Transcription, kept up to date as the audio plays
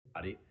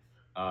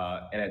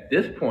And at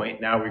this point,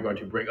 now we're going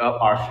to bring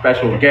up our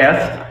special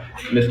guest,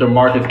 Mr.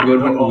 Marcus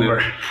Goodwin, who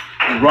is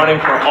running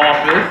for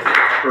office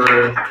for.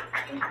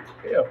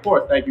 Yeah, of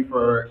course. Thank you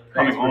for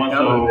coming on.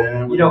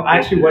 So, I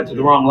actually went to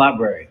the wrong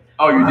library.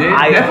 Oh, you did?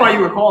 That's why you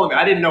were calling me.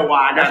 I didn't know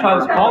why. That's why I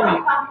was calling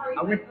you.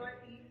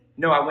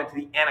 I went to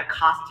the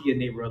Anacostia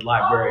Neighborhood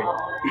Library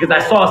because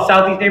I saw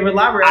Southeast Neighborhood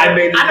Library. I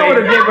know what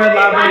a neighborhood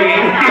library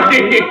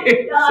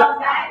is. So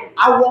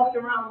I walked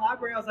around the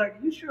library. I was like,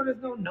 "You sure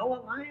there's no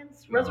Noah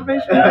Lyons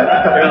reservation?"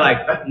 They're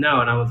like,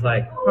 "No," and I was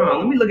like,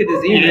 "Let me look at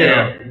this email."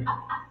 Yeah.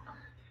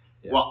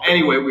 Well,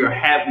 anyway, we are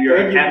happy. We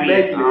are happy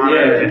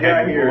to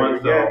have you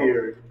on. So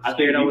I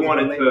think you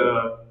wanted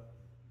to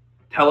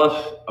tell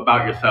us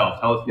about yourself.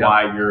 Tell us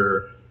why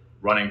you're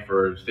running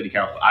for city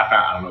council. I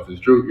don't know if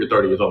it's true. You're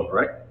 30 years old,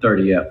 correct?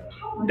 30, yeah.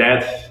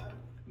 That's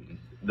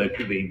the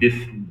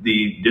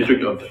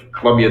District of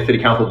Columbia City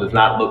Council does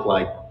not look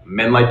like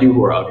men like you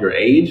who are of your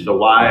age. So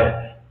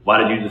why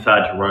did you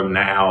decide to run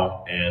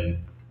now, and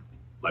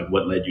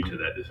what led you to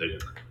that decision?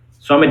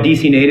 So I'm a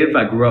DC native.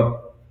 I grew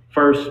up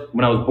first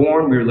when I was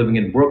born. We were living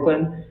in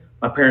Brooklyn.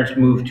 My parents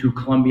moved to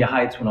Columbia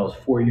Heights when I was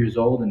 4 years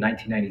old in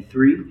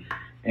 1993,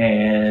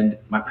 and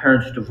my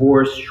parents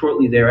divorced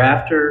shortly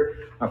thereafter.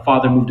 My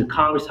father moved to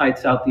Congress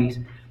Heights Southeast.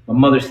 My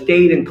mother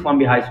stayed in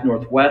Columbia Heights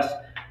Northwest.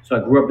 So I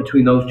grew up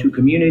between those two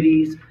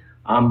communities.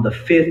 I'm the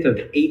fifth of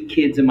 8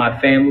 kids in my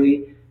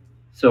family.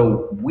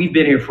 So we've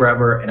been here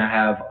forever, and I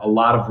have a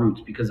lot of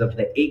roots because of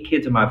the 8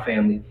 kids in my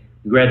family.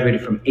 We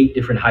graduated from 8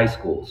 different high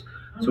schools.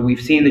 So we've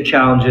seen the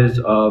challenges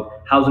of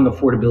housing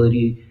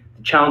affordability,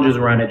 the challenges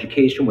around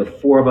education, with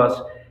 4 of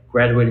us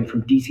graduating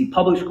from DC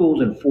public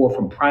schools and 4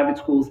 from private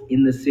schools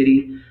in the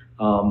city,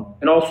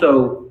 and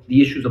also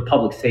the issues of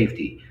public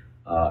safety.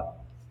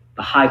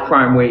 The high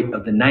crime rate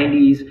of the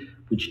 90s,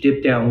 which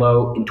dipped down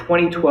low. In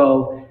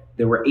 2012,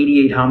 there were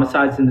 88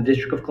 homicides in the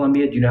District of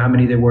Columbia. Do you know how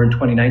many there were in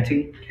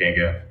 2019? Can't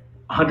guess.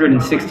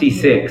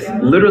 166,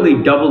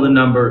 literally double the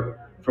number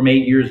from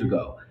 8 years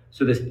ago.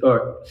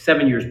 Or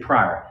 7 years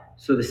prior.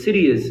 So the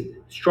city has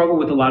struggled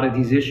with a lot of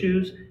these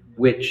issues,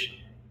 which,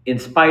 in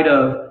spite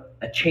of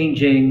a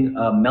changing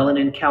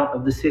melanin count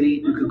of the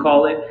city, you could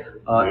call it,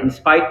 in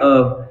spite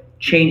of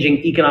changing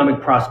economic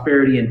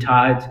prosperity and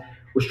tides,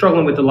 we're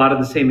struggling with a lot of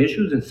the same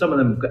issues, and some of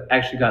them have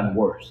actually gotten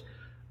worse.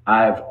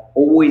 I've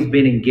always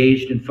been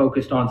engaged and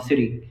focused on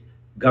city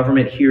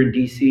government here in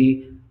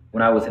DC.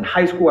 When I was in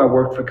high school, I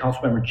worked for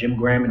Councilmember Jim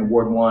Graham in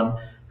Ward 1,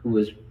 who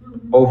was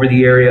over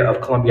the area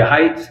of Columbia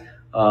Heights,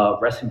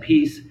 rest in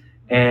peace.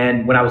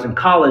 And when I was in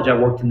college, I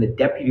worked in the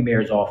deputy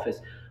mayor's office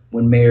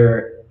when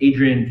Mayor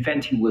Adrian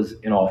Fenty was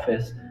in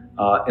office,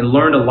 and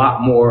learned a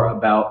lot more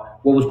about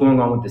what was going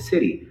on with the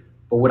city.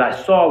 But what I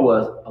saw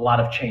was a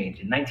lot of change.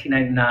 In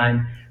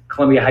 1999,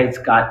 Columbia Heights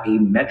got a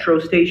metro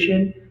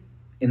station,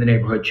 and the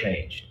neighborhood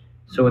changed.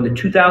 So in the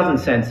 2000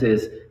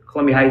 census,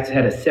 Columbia Heights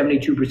had a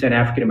 72%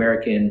 African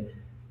American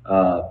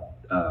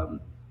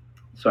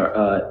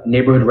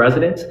neighborhood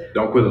residents.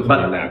 Don't quiz us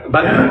on that. We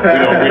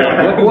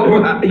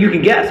don't. You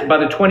can guess. By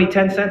the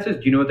 2010 census,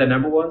 do you know what that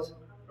number was?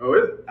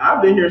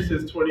 I've been here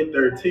since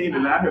 2013,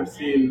 and I have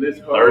seen this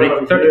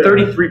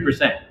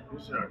 33%.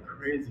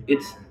 Crazy.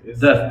 It's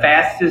the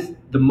fastest,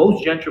 the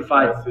most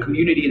gentrified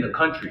community in the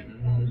country,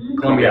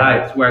 Columbia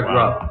Heights, where I grew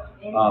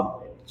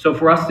up. So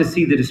for us to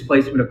see the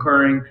displacement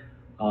occurring,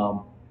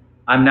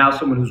 I'm now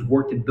someone who's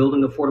worked in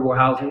building affordable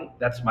housing.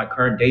 That's my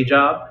current day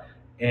job.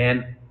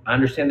 And I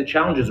understand the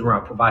challenges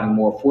around providing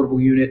more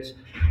affordable units,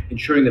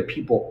 ensuring that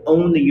people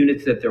own the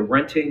units that they're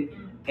renting,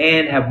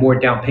 and have more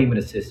down payment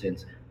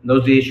assistance. And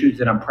those are the issues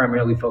that I'm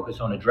primarily focused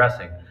on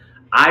addressing.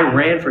 I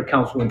ran for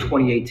council in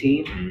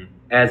 2018.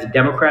 As a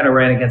Democrat, I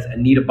ran against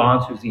Anita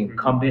Bonds, who's the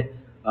incumbent.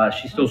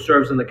 She still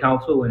serves on the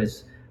council, and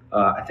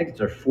I think it's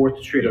her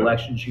 4th straight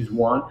election she's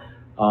won.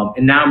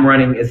 And now I'm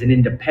running as an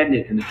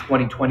independent in the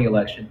 2020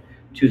 election,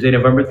 Tuesday,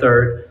 November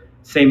 3rd.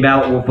 Same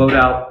ballot will vote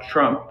out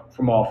Trump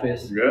from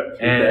office,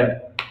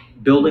 and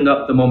building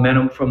up the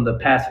momentum from the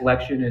past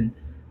election and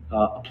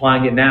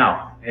applying it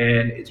now.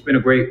 And it's been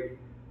a great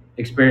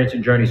experience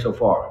and journey so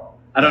far.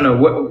 I don't know,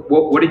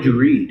 what did you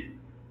read?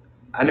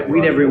 We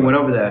never even went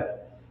over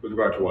that. With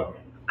regard to what?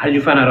 How did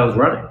you find out I was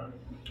running?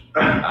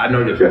 I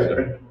know your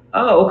sister.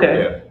 Oh,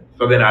 okay. Yeah.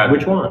 So then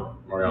Which one?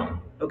 Mariana.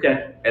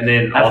 Okay. And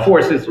then I have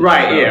 4 sisters.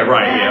 Right. Yeah.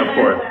 Right. Yeah. Of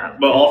course.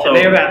 But also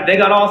they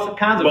got all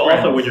kinds of. But friends.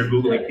 also, when you're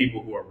googling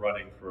people who are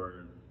running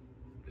for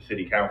the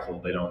city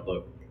council, they don't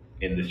look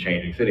in this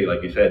changing city,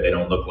 like you said. They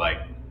don't look like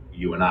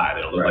you and I.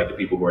 They don't look like the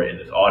people who are in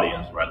this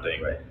audience. Where I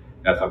think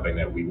that's something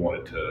that we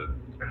wanted to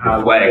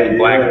reflect.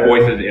 Black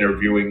voices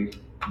interviewing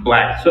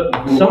black. So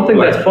something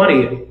that's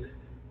funny.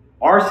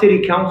 Our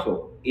city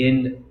council,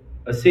 in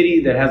a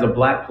city that has a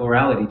black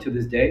plurality to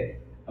this day,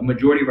 a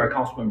majority of our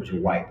council members are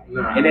white.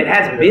 And it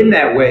has been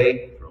that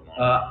way,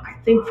 I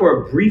think,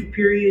 for a brief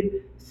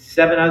period.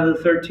 7 out of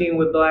the 13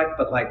 were black,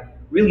 but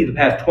really the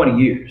past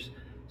 20 years.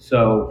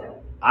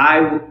 So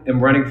I am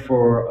running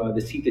for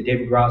the seat that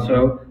David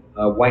Grasso,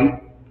 a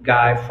white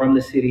guy from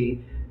the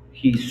city,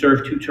 he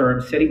served 2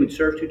 terms, said he would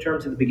serve 2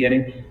 terms at the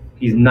beginning.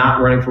 He's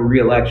not running for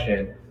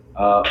re-election.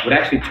 would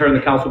actually turn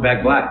the council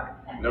back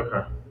black.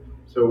 Okay.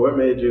 So what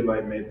made you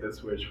like make the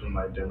switch from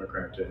like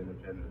Democrat to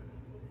Independent?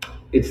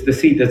 It's the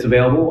seat that's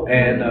available,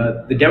 and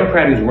the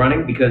Democrat who's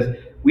running, because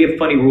we have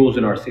funny rules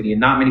in our city, and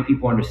not many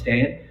people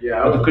understand.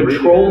 Yeah, but the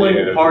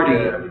controlling party,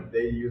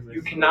 they usually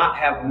you cannot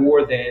have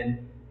more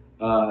than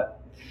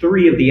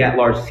 3 of the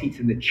at-large seats,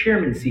 and the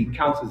chairman seat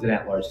counts as an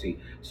at-large seat.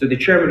 So the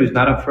chairman who's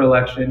not up for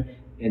election,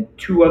 and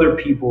 2 other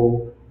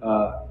people.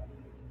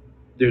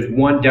 There's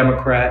 1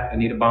 Democrat,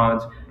 Anita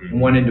Bonds,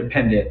 and 1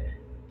 independent.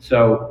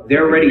 So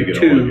they're already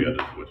 2.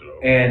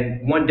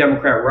 And 1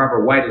 Democrat,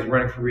 Robert White, is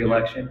running for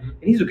re-election,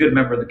 and he's a good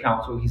member of the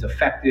council. He's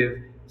effective,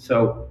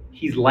 so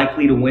he's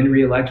likely to win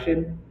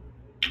re-election.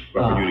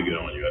 But for you to get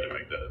on, you had to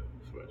make that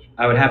switch.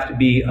 I would have to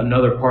be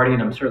another party,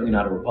 and I'm certainly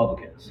not a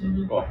Republican. So.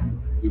 Well,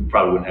 we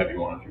probably wouldn't have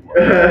you on if you were.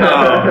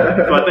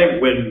 So I think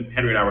when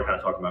Henry and I were kind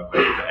of talking about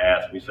questions to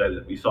ask, we said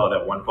that we saw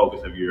that one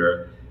focus of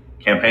your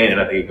campaign,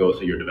 and I think it goes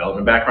to your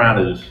development background,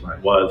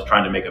 was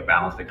trying to make a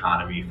balanced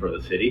economy for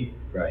the city.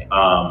 Right.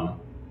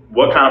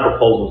 What kind of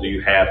proposals do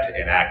you have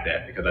to enact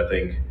that? Because I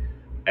think,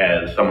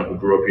 as someone who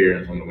grew up here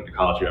and someone who went to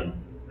college here,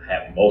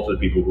 most of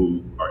the people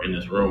who are in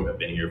this room have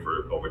been here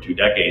for over 2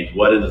 decades.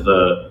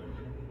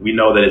 We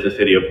know that it's a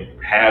city of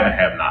have and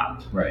have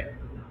nots. Right.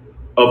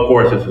 Of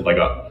course, this is like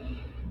a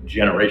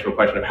generational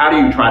question of how do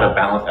you try to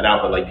balance that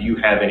out? But like, do you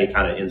have any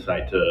kind of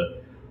insight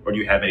or do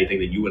you have anything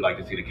that you would like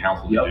to see the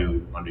council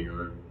do under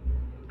your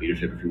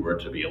leadership if you were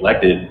to be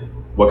elected?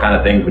 What kind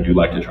of things would you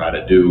like to try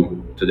to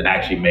do to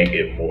actually make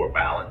it more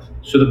balanced?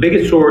 So the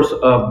biggest source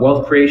of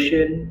wealth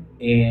creation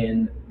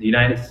in the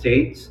United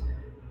States,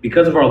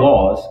 because of our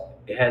laws,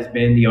 it has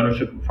been the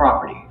ownership of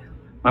property.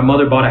 My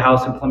mother bought a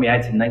house in Columbia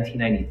Heights in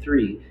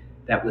 1993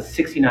 that was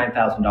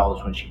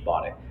 $69,000 when she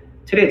bought it.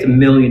 Today it's $1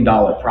 million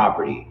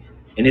property,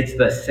 and it's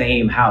the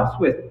same house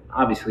with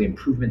obviously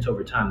improvements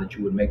over time that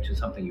you would make to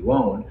something you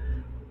own.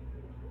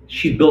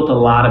 She's built a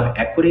lot of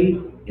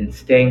equity in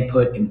staying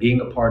put and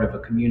being a part of a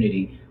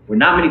community where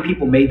not many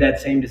people made that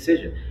same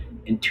decision.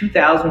 In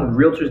 2000, when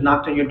realtors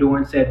knocked on your door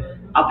and said,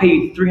 I'll pay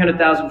you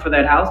 $300,000 for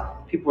that house,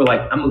 people were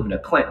like, I'm moving to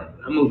Clinton,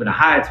 I'm moving to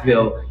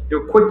Hyattsville. They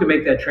were quick to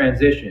make that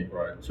transition.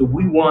 Right. So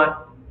we want,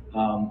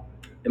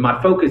 and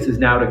my focus is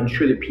now to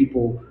ensure that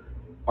people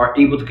are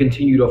able to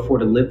continue to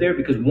afford to live there,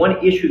 because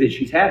one issue that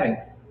she's having,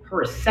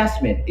 her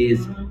assessment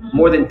is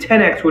more than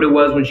 10x what it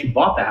was when she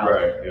bought the house.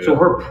 Right, yeah. So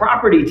her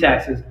property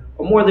taxes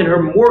are more than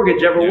her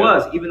mortgage ever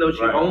was, even though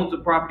she owns the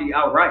property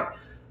outright.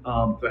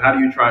 So how do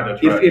you try to?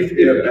 If you're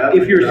 60, so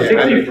if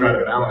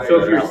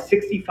you're out?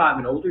 65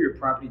 and older, your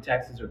property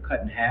taxes are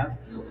cut in half.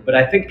 But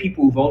I think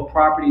people who've owned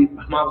property,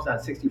 my mom's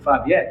not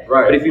 65 yet,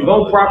 but if you've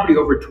owned property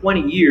over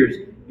 20 years,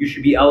 you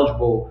should be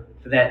eligible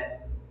for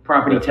that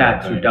property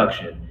tax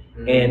reduction.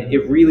 And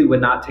it really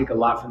would not take a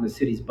lot from the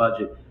city's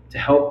budget to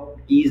help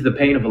ease the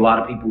pain of a lot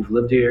of people who've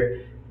lived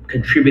here,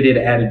 contributed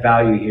added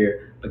value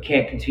here, but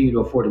can't continue to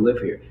afford to live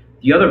here.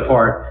 The other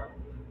part,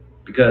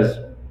 because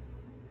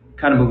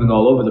kind of moving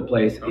all over the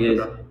place,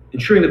 is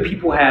ensuring that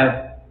people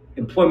have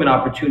employment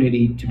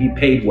opportunity to be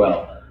paid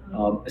well,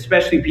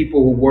 especially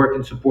people who work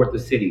and support the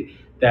city.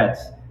 That's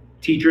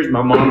teachers.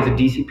 My mom's a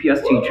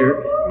DCPS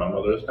teacher. My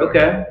mother is.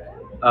 Okay.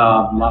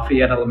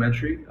 Lafayette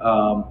Elementary.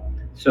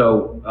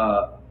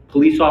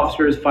 Police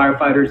officers,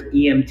 firefighters,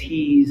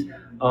 EMTs,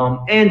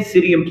 and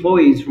city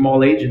employees from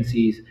all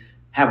agencies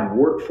have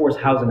workforce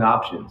housing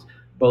options,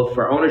 both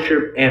for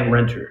ownership and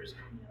renters.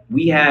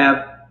 We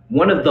have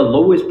one of the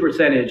lowest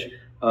percentage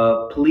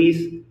of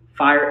police,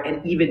 fire,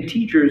 and even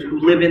teachers who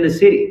live in the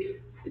city.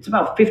 It's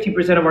about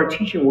 50% of our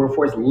teaching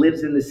workforce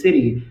lives in the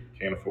city.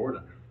 Can't afford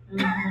it.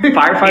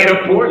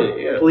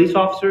 Firefighters, police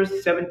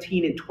officers,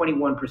 17 and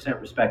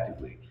 21%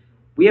 respectively.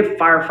 We have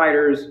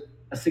firefighters,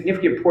 a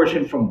significant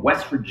portion from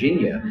West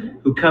Virginia,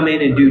 who come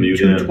in and do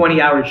 2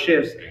 20-hour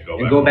shifts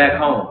and go back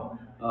home.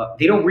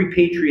 They don't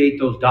repatriate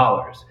those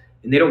dollars,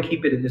 and they don't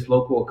keep it in this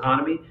local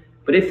economy.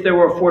 But if there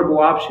were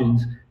affordable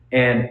options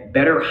and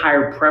better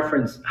hiring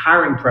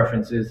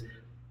preferences,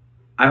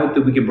 I hope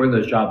that we can bring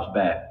those jobs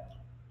back.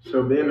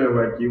 So being that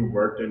like you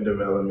worked in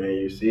development,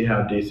 you see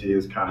how DC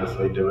is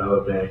constantly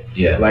developing.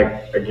 Yeah.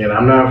 Like again,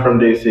 I'm not from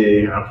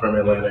DC, I'm from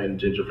Atlanta, and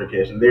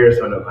gentrification there is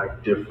on a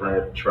like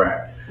different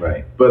track.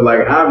 Right. But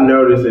like I've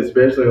noticed,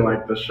 especially in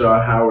like the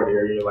Shaw Howard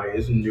area, like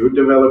it's new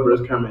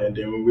developers coming in.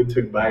 Then when we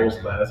took buyers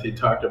class, he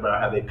talked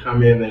about how they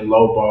come in, they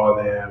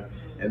lowball them,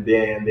 and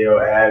then they'll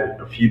add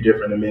a few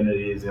different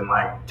amenities and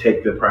like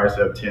take the price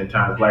up 10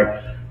 times. Like,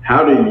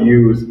 how do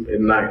you,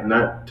 and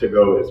not to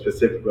go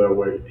specifically on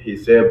what he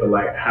said, but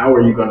like, how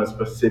are you going to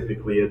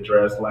specifically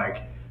address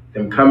like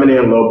them coming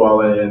in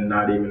lowballing and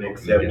not even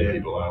accepting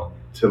people out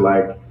to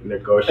like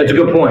negotiate? That's a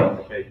good point.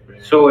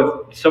 So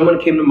if someone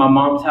came to my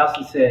mom's house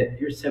and said,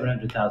 here's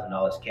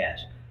 $700,000 cash,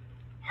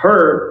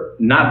 her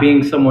not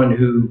being someone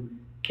who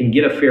can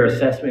get a fair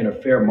assessment or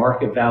fair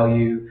market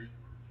value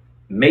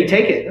may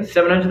take it. That's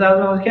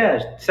 $700,000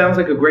 cash. Sounds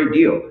like a great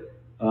deal.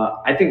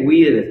 I think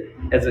we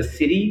as a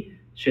city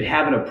should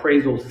have an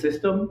appraisal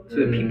system so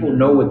that people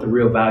know what the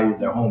real value of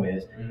their home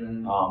is.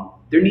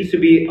 There needs to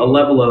be a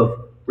level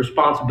of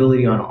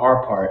responsibility on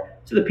our part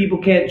so that people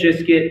can't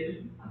just get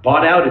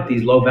bought out at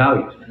these low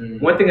values.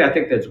 One thing I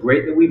think that's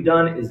great that we've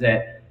done is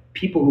that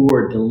people who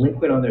are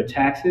delinquent on their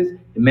taxes,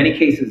 in many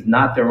cases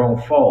not their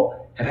own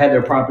fault, have had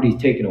their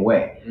properties taken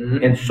away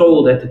and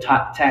sold at the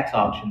top tax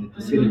auction that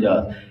the city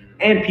does.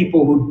 And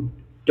people who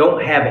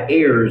don't have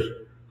heirs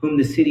whom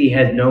the city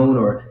has known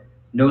or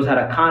knows how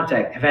to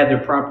contact have had their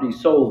properties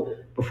sold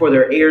before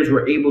their heirs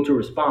were able to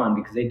respond,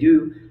 because they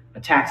do a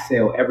tax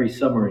sale every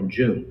summer in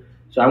June.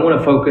 So I want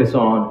to focus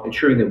on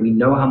ensuring that we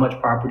know how much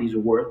properties are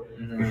worth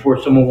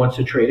before someone wants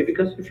to trade it,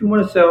 because if you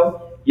want to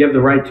sell, you have the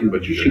right to,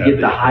 but you should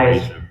get the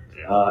highest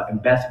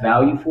and best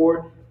value for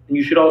it. And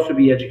you should also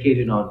be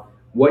educated on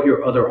what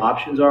your other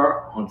options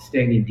are on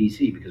staying in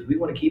DC, because we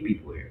want to keep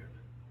people here.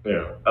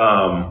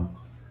 Yeah.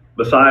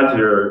 Besides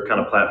your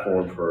kind of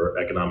platform for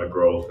economic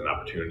growth and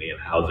opportunity in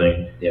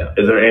housing,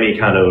 is there any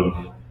kind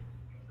of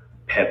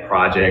pet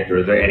project, or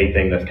is there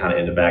anything that's kind of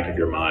in the back of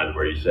your mind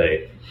where you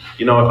say,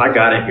 if I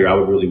got in here, I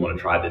would really want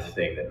to try this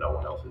thing that no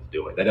one else is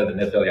doing? That doesn't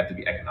necessarily have to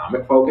be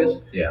economic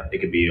focused. Yeah. It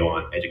could be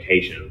on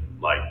education,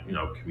 like,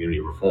 community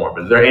reform.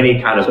 But is there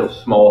any kind of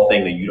small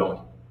thing that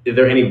is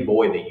there any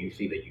void that you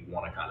see that you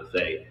want to kind of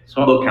say,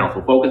 look,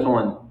 council, focus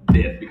on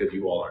this because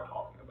you all aren't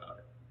talking about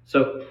it?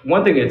 So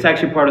one thing that's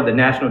actually part of the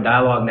national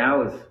dialogue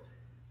now is,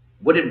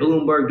 what did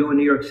Bloomberg do in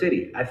New York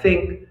City? I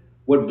think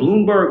what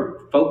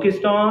Bloomberg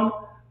focused on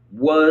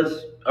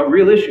was a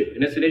real issue,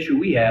 and it's an issue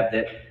we have,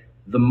 that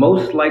the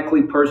most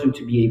likely person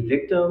to be a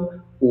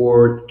victim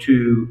or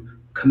to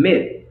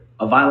commit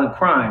a violent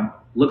crime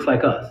looks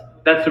like us.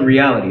 That's the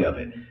reality of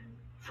it.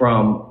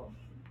 From,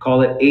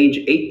 call it age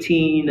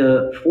 18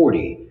 to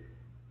 40.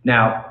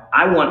 Now,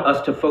 I want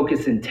us to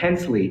focus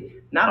intensely,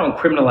 not on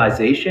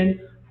criminalization,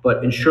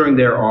 but ensuring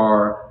there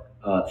are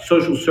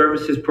social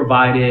services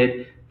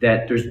provided,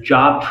 that there's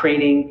job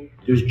training,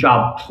 there's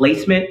job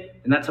placement,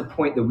 and that's a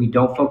point that we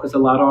don't focus a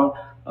lot on,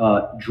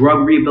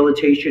 drug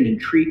rehabilitation and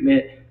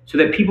treatment, so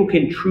that people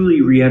can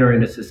truly re-enter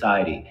into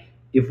society.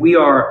 If we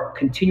are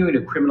continuing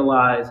to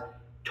criminalize,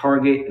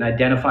 target, and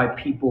identify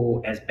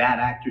people as bad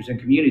actors in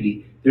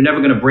community, they're never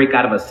going to break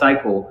out of a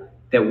cycle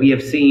that we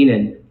have seen,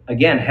 and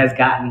again, has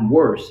gotten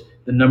worse.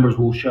 The numbers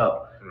will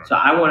show. So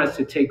I want us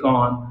to take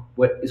on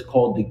what is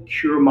called the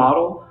CURE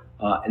model,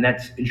 and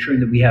that's ensuring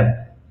that we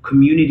have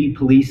community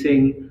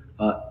policing,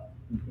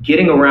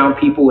 getting around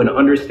people and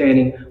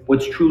understanding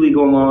what's truly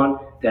going on.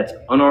 That's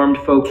unarmed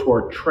folks who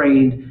are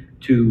trained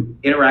to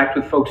interact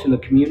with folks in the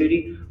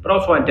community, but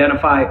also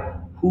identify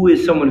who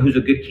is someone who's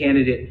a good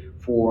candidate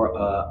for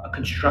a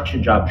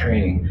construction job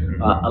training,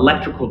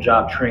 electrical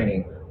job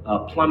training,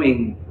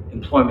 plumbing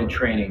employment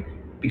training,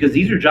 because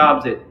these are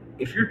jobs that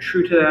if you're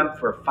true to them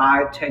for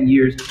 5-10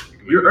 years,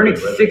 you're earning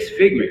 6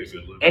 figures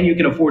and you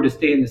can afford to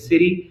stay in the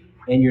city,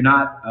 and you're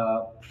not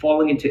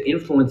falling into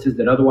influences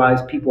that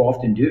otherwise people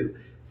often do.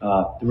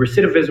 The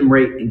recidivism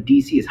rate in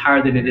DC is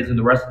higher than it is in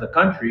the rest of the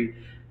country.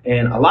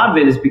 And a lot of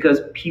it is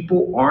because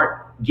people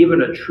aren't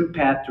given a true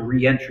path to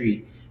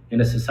reentry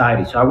in a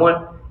society. So I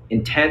want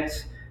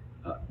intense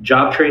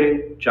job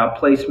training, job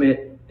placement,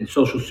 and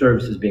social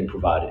services being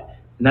provided.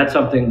 And that's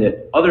something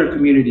that other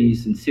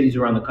communities and cities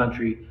around the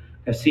country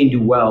have seen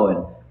do well.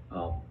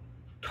 And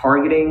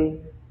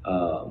targeting,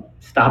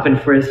 stop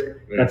and frisk,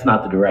 that's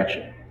not the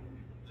direction.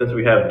 Since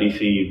we have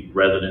DC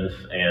residents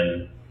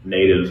and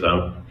natives,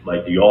 do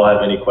you all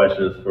have any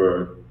questions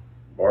for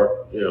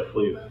Mark? Yeah,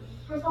 please.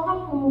 For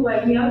someone who,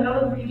 like me, I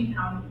live in PG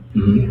County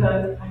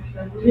because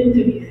I've been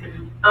to DC.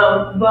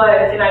 And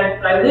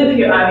I live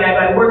here,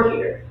 I work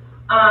here.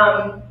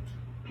 How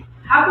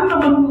can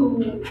someone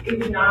who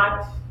is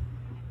not,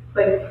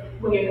 like,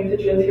 when your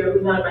constituents here,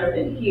 who's not a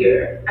resident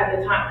here at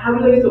the time, how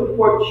do they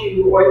support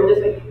you? Or is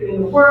it just like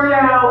getting the word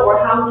out?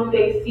 Or how do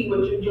they see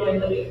what you're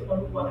doing? Like, if someone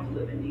who wants to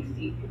live in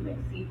DC can like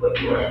see what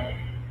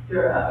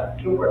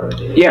your work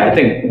is. Yeah, I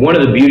think one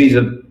of the beauties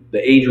of the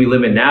age we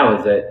live in now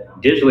is that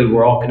digitally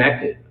we're all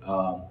connected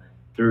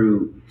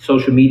through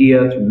social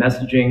media, through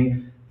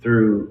messaging,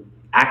 through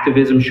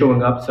activism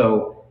showing up.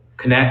 So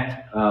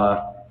connect.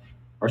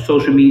 Our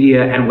social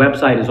media and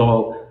website is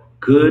all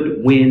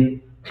Good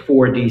Win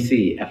for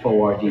DC,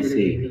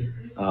 FORDC.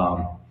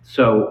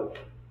 So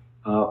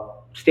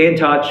stay in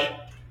touch,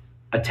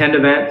 attend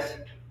events.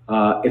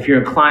 If you're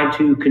inclined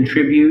to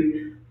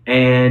contribute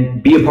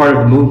and be a part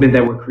of the movement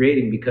that we're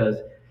creating, because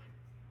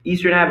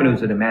Eastern Avenue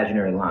is an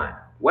imaginary line.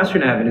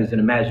 Western Avenue is an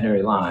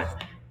imaginary line.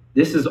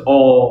 This is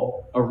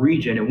all a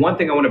region. And one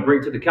thing I want to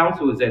bring to the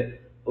council is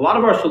that a lot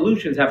of our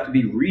solutions have to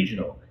be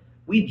regional.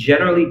 We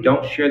generally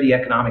don't share the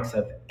economics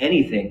of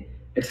anything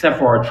except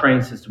for our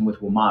train system with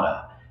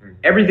WMATA.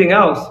 Everything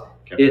else,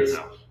 it's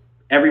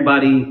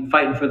everybody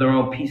fighting for their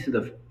own piece of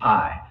the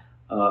pie.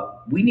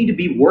 We need to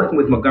be working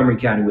with Montgomery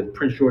County, with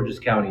Prince George's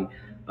County,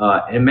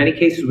 and in many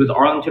cases with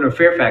Arlington or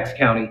Fairfax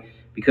County,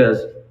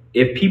 because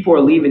if people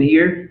are leaving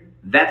here,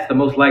 that's the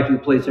most likely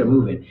place they're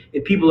moving.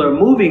 If people are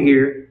moving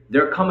here,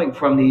 they're coming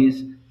from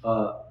these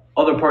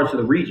other parts of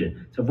the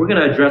region. So if we're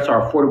going to address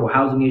our affordable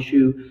housing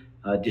issue,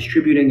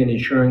 distributing and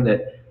ensuring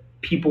that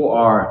people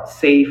are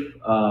safe,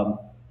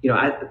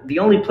 the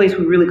only place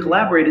we really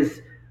collaborate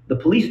is the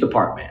police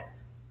department.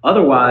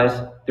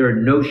 Otherwise, there are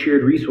no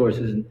shared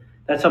resources, and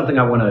that's something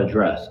I want to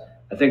address.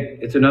 I think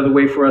it's another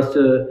way for us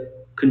to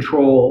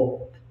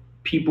control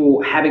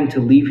people having to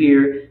leave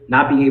here,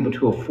 not being able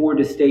to afford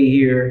to stay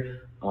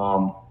here.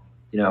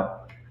 You know,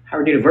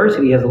 Howard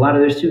University has a lot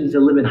of their students that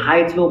live in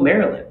Hyattsville,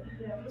 Maryland.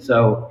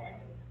 So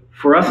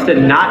for us to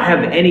not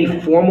have any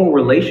formal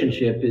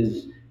relationship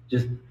is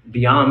just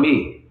beyond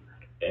me.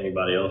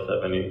 Anybody else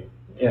have any?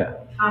 Yeah.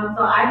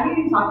 So I hear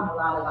you talking a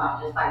lot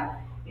about just like,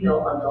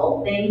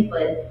 adult things,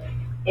 but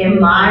in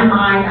my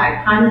mind,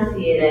 I kind of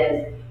see it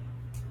as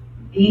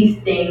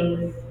these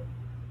things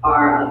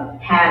are a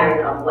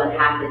pattern of what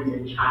happens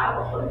in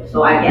childhood.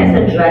 So I guess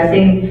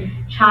addressing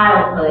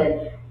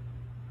childhood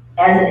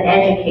as an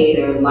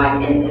educator,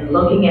 like, and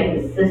looking at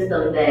the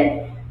system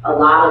that a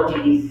lot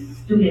of these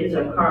students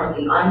are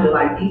currently under,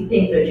 like, these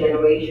things are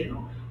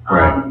generational.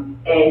 Right.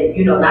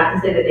 And, not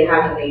to say that they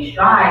haven't made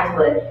strides,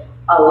 but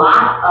a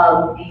lot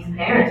of these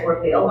parents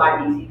were failed by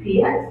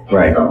DCPS. And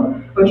Right.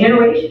 so for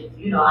generations,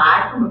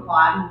 I can recall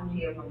I moved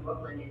here from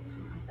Brooklyn in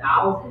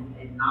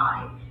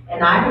 2009.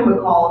 And I can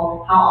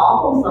recall how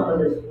awful some of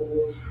the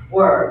schools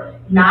were,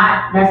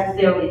 not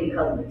necessarily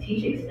because of the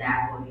teaching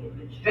staff or the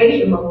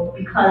administration, but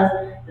because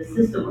the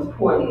system was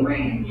poorly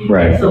ran.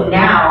 Right. And so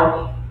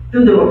now,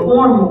 through the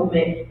reform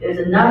movement, there's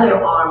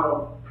another arm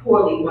of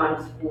poorly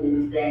run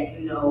schools that,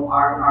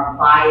 are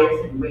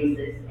biased and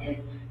racist and,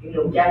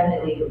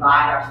 definitely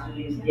divide our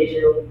students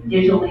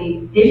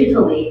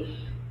digitally,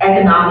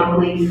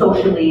 economically,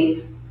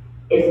 socially,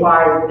 as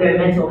far as their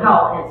mental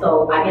health. And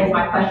so I guess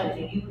my question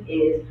to you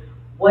is,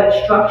 what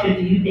structure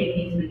do you think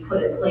needs to be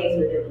put in place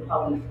within the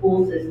public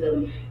school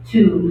system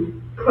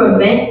to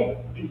prevent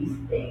these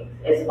things?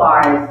 As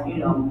far as,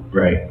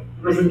 Right.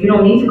 you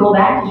don't need to go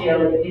back to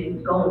jail if you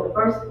didn't go in the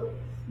first place.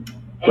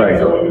 And Right.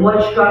 so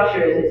what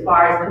structures, as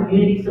far as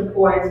community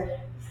supports,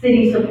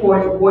 city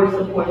supports, board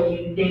supports, do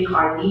you think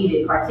are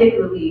needed,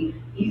 particularly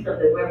east of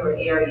the river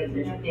areas,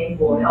 that you think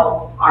will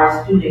help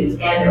our students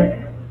and their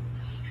families?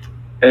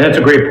 And that's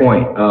a great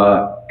point.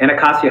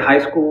 Anacostia High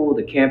School,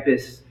 the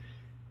campus,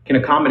 can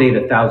accommodate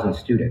 1,000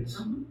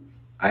 students.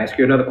 I ask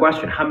you another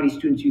question. How many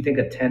students do you think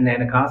attend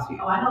Anacostia?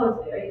 Oh, I know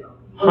it's very low.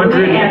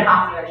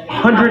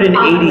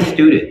 180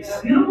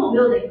 students. Beautiful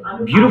building.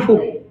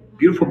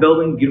 Beautiful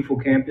building, beautiful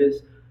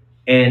campus.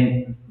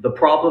 And the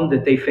problem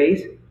that they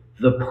face,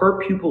 the per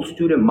pupil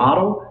student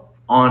model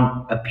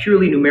on a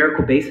purely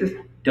numerical basis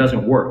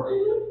doesn't work.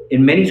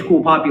 In many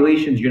school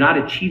populations, you're not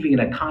achieving an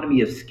economy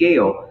of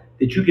scale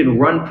that you can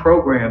run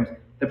programs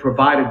that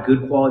provide a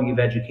good quality of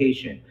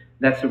education.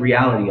 That's the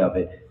reality of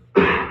it.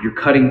 You're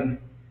cutting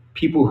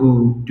people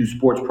who do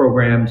sports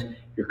programs,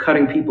 you're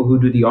cutting people who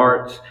do the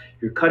arts,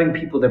 you're cutting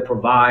people that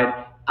provide,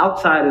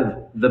 outside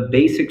of the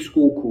basic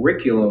school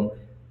curriculum,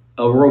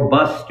 a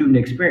robust student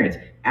experience,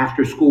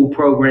 after school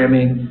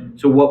programming.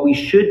 So what we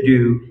should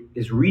do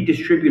is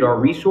redistribute our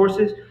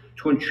resources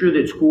to ensure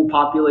that school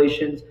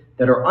populations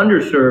that are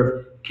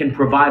underserved can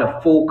provide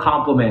a full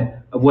complement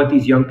of what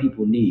these young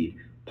people need.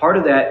 Part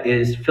of that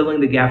is filling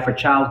the gap for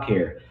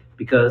childcare,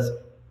 because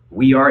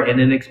we are in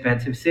an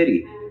expensive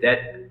city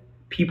that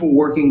people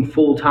working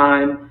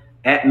full-time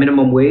at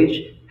minimum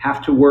wage have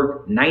to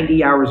work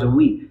 90 hours a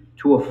week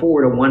to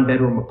afford a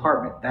one-bedroom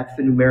apartment. That's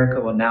the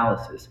numerical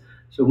analysis.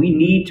 So we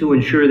need to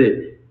ensure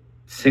that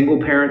single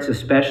parents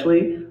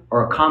especially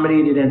are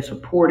accommodated and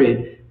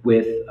supported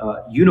with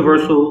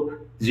universal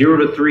 0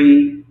 to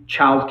 3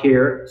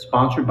 childcare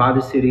sponsored by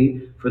the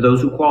city for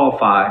those who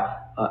qualify,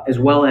 as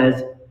well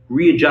as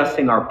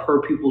readjusting our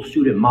per pupil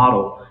student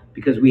model,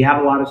 because we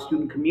have a lot of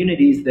student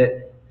communities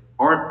that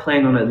aren't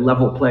playing on a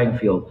level playing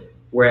field.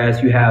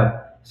 Whereas you have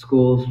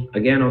schools,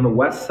 again, on the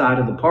west side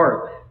of the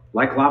park,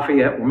 like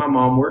Lafayette, where my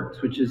mom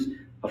works, which is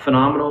a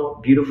phenomenal,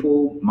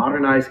 beautiful,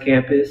 modernized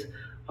campus,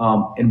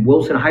 and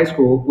Wilson High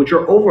School, which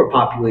are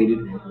overpopulated,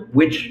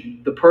 which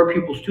the per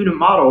pupil student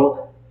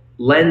model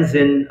lends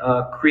and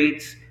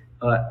creates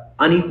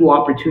unequal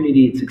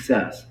opportunity and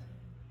success.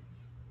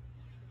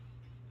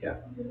 Yeah.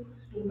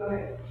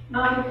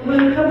 When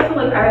it comes to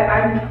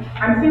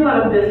I'm seeing a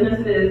lot of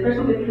businesses,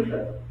 especially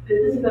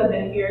businesses that have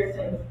been here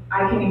since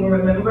I can even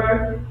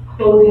remember,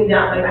 closing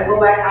down. Like I go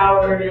by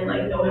Howard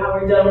and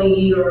Howard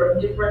Deli or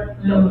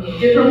different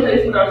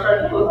places are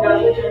starting to close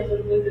down in terms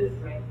of business.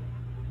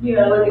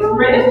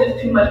 Rent is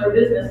just too much for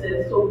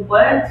businesses. So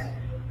what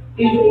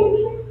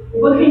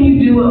can you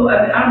do?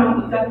 I don't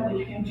know exactly what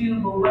you can do,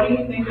 but what do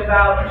you think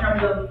about in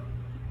terms of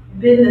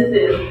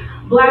businesses,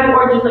 Black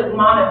or just like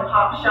mom and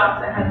pop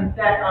shops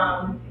that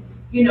are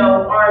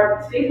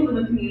staples in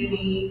the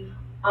community,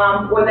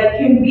 or that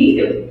can be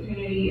staples in the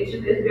community?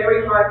 It's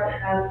very hard to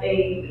have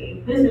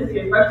a business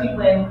here, especially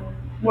when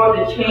more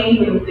of the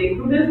chain is big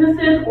for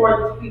businesses,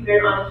 or to be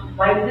very honest,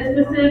 white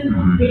businesses.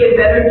 They get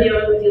better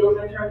deals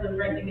in terms of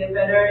rent, they get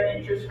better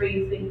interest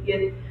rates,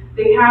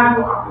 they have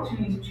more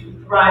opportunities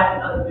to thrive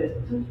than other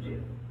businesses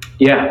do.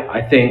 Yeah,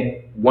 I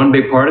think one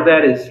big part of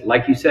that is,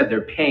 like you said,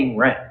 they're paying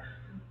rent.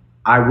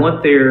 I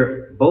want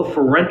there, both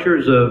for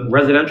renters of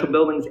residential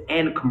buildings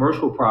and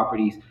commercial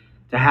properties,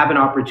 to have an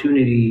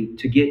opportunity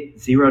to get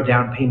zero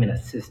down payment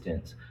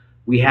assistance.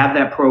 We have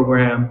that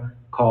program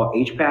called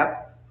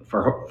HPAP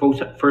for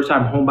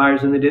first-time home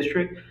buyers in the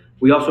district.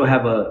 We also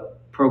have a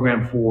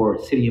program for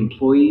city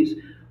employees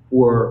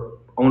who are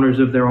owners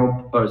of their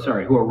own,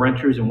 who are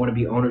renters and want to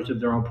be owners of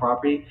their own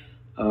property.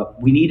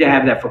 We need to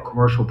have that for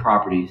commercial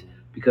properties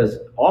because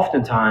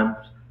oftentimes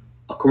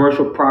a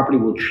commercial property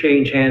will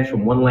change hands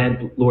from one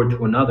landlord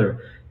to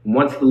another. And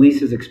once the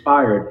lease is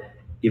expired,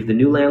 if the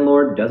new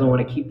landlord doesn't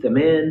want to keep them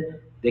in,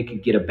 they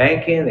could get a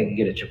bank in, they could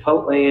get a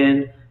Chipotle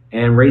in,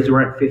 and raise the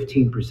rent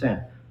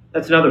 15%.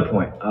 That's another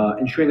point,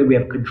 ensuring that we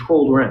have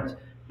controlled rents.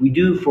 We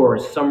do for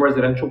some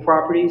residential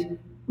properties,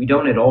 we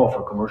don't at all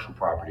for commercial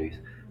properties.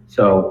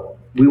 So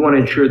we want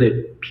to ensure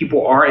that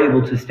people are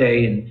able to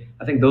stay, and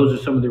I think those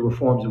are some of the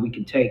reforms that we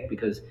can take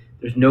because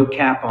there's no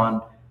cap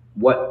on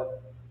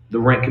what the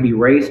rent can be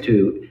raised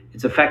to.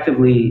 It's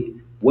effectively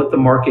what the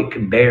market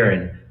can bear,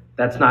 and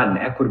that's not an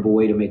equitable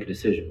way to make a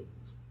decision.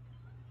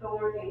 So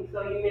one more thing,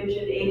 so you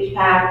mentioned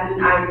HPAC,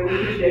 and I agree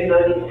with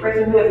you, the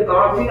person who has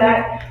gone through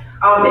that,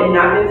 and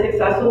not been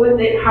successful with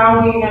it, how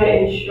are you gonna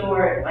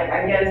ensure, like,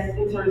 I guess,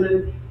 in terms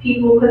of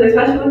people, because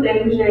especially with the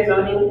inclusionary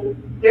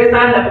zoning, there's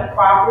not enough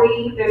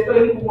property, there's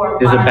still people who are.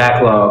 There's a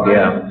backlog,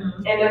 yeah.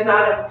 And there's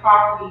not enough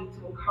property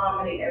to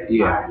accommodate everybody.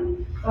 Yeah.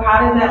 So how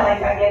does that,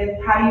 like, I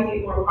guess, how do you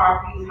get more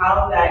properties,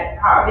 how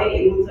are they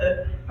able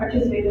to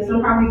participate? Because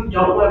some properties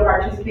don't want to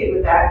participate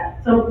with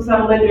that.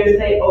 Some lenders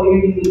say, oh,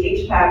 you're using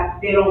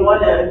HPAC, they don't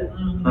want to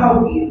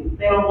help you.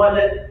 They don't want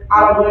to,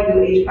 I don't want to do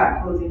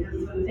HPAC closing because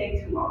it's going to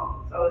take too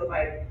long. So it's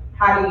like,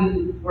 how do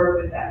you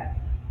work with that?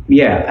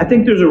 Yeah, I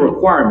think there's a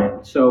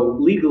requirement. So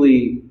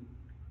legally,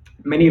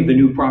 many of the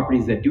new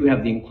properties that do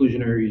have the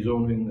inclusionary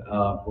zoning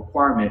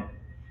requirement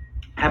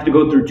have to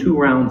go through 2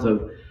 rounds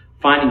of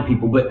finding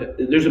people. But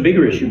there's a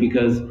bigger issue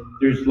because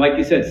there's, like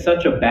you said,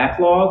 such a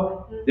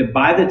backlog that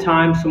by the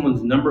time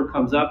someone's number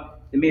comes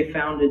up, they may have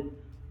found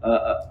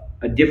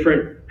a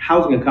different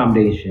housing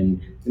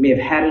accommodation. They may have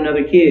had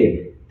another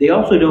kid. They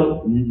also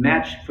don't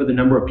match for the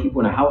number of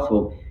people in a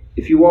household.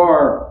 If you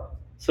are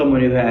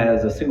someone who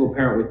has a single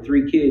parent with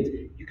 3 kids,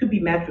 you could be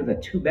matched with a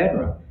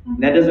 2-bedroom.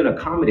 And that doesn't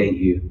accommodate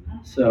you.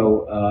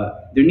 So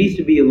there needs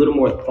to be a little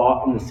more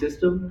thought in the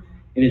system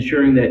in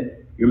ensuring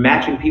that you're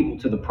matching people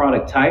to the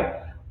product type.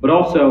 But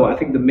also, I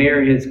think the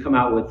mayor has come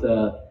out with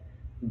a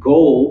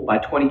goal by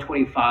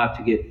 2025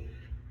 to get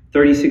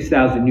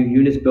 36,000 new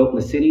units built in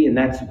the city, and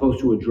that's supposed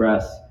to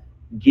address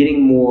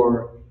getting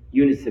more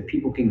units that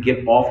people can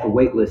get off the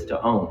wait list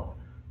to own.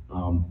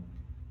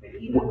 But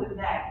even with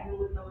that, even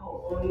with the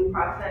whole owning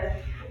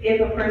process, if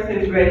a person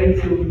is ready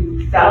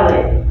to sell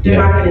it, they're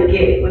not going to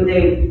get what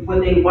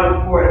they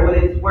want for it and what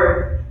it's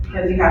worth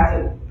because you have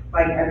to,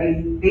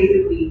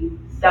 basically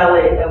sell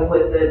it at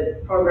what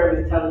the program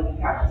is telling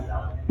you have to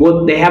sell it.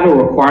 Well, they have a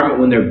requirement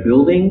when they're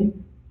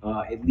building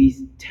at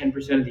least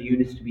 10% of the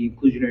units to be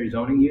inclusionary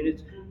zoning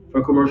units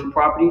for commercial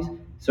properties.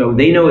 So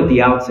they know at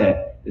the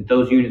outset that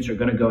those units are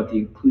going to go at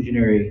the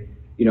inclusionary,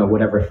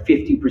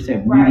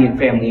 50% median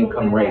family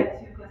income rate.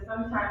 Because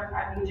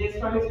sometimes, just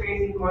from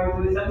experience going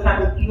through it,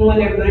 sometimes even when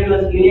they're building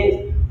those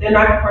units, they're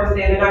not going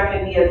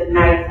to be as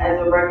nice as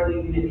a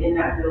regular unit in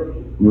that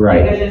building.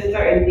 Right. Like, there's just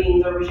certain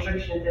things or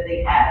restrictions that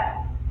they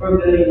have for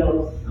building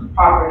those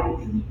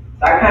properties.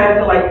 So I kind of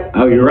feel like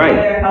you're right.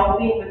 They're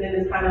helping, but then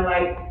it's kind of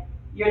like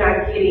you're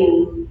not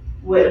getting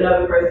what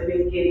another person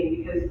is getting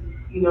because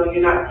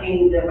you're not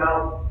paying them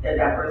out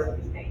that person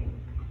is paying.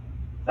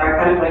 So I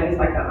kind of feel like it's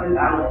like an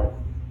unbalance.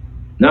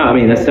 No, I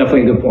mean that's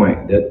definitely a good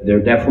point. That there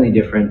are definitely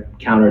different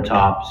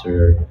countertops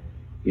or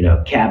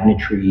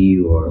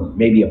cabinetry or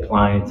maybe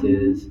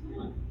appliances.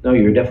 No,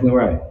 you're definitely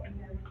right.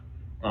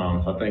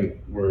 So I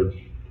think we're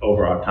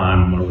over our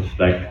time. I'm going to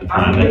respect the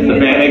time that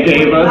Savannah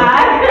gave us.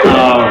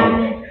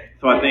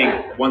 So I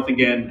think, once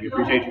again, we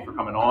appreciate you for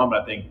coming on,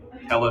 but I think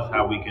tell us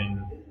how we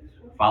can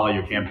follow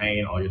your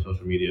campaign, all your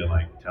social media,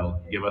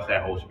 give us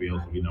that whole spiel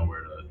so we know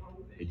where to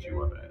hit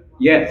you up at.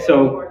 Yeah,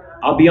 so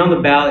I'll be on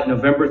the ballot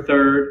November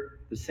 3rd,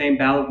 the same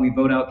ballot we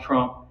vote out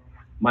Trump.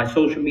 My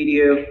social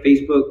media,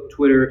 Facebook,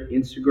 Twitter,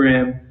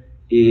 Instagram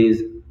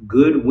is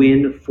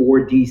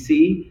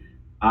GoodWin4DC.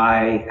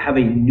 I have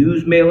a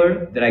news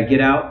mailer that I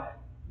get out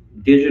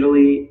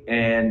digitally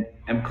and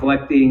am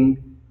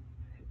collecting.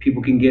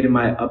 People can get in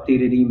my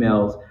updated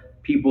emails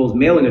people's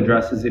mailing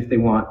addresses if they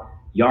want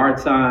yard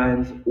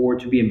signs or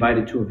to be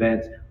invited to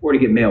events or to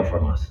get mail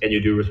from us. And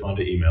you do respond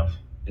to emails.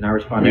 And I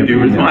respond to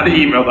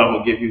emails. I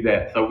will give you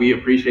that. So we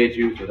appreciate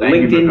you. So thank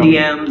LinkedIn you for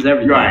DMs,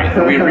 everything. Right.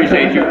 So we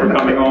appreciate you for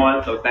coming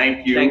on. So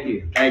thank you. Thank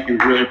you. Thank you.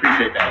 Really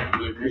appreciate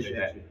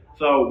that.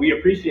 So we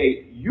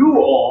appreciate you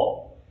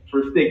all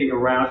for sticking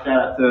around. Shout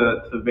out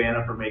to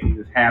Savannah for making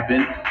this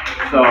happen.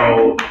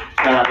 So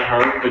shout out to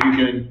her. So you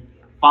can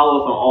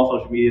follow us on all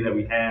social media that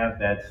we have.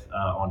 That's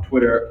on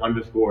Twitter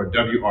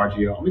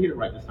 _WRGO. Let me get it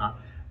right this time.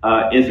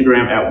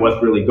 Instagram at What's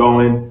Really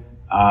Going.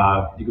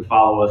 You can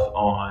follow us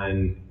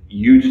on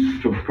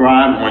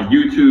subscribe on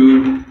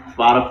YouTube,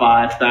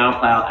 Spotify,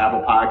 SoundCloud,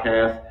 Apple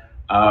Podcasts.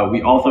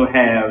 We also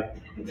have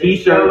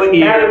t-shirts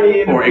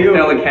here for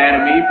Excel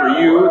Academy for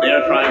you.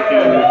 They're trying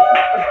to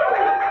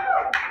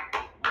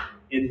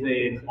It's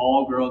an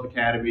all-girls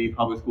academy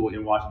public school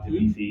in Washington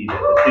D.C. that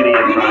the city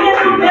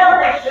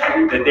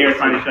is that they're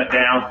trying to shut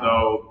down.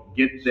 So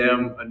get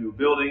them a new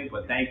building.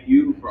 But thank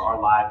you for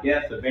our live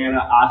guests,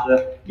 Savannah,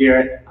 Asha,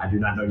 Garrett. I do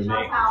not know your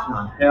name.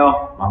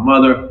 Chantel, my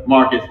mother,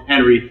 Marcus,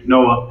 Henry,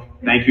 Noah.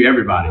 Thank you,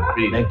 everybody.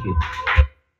 Thank you.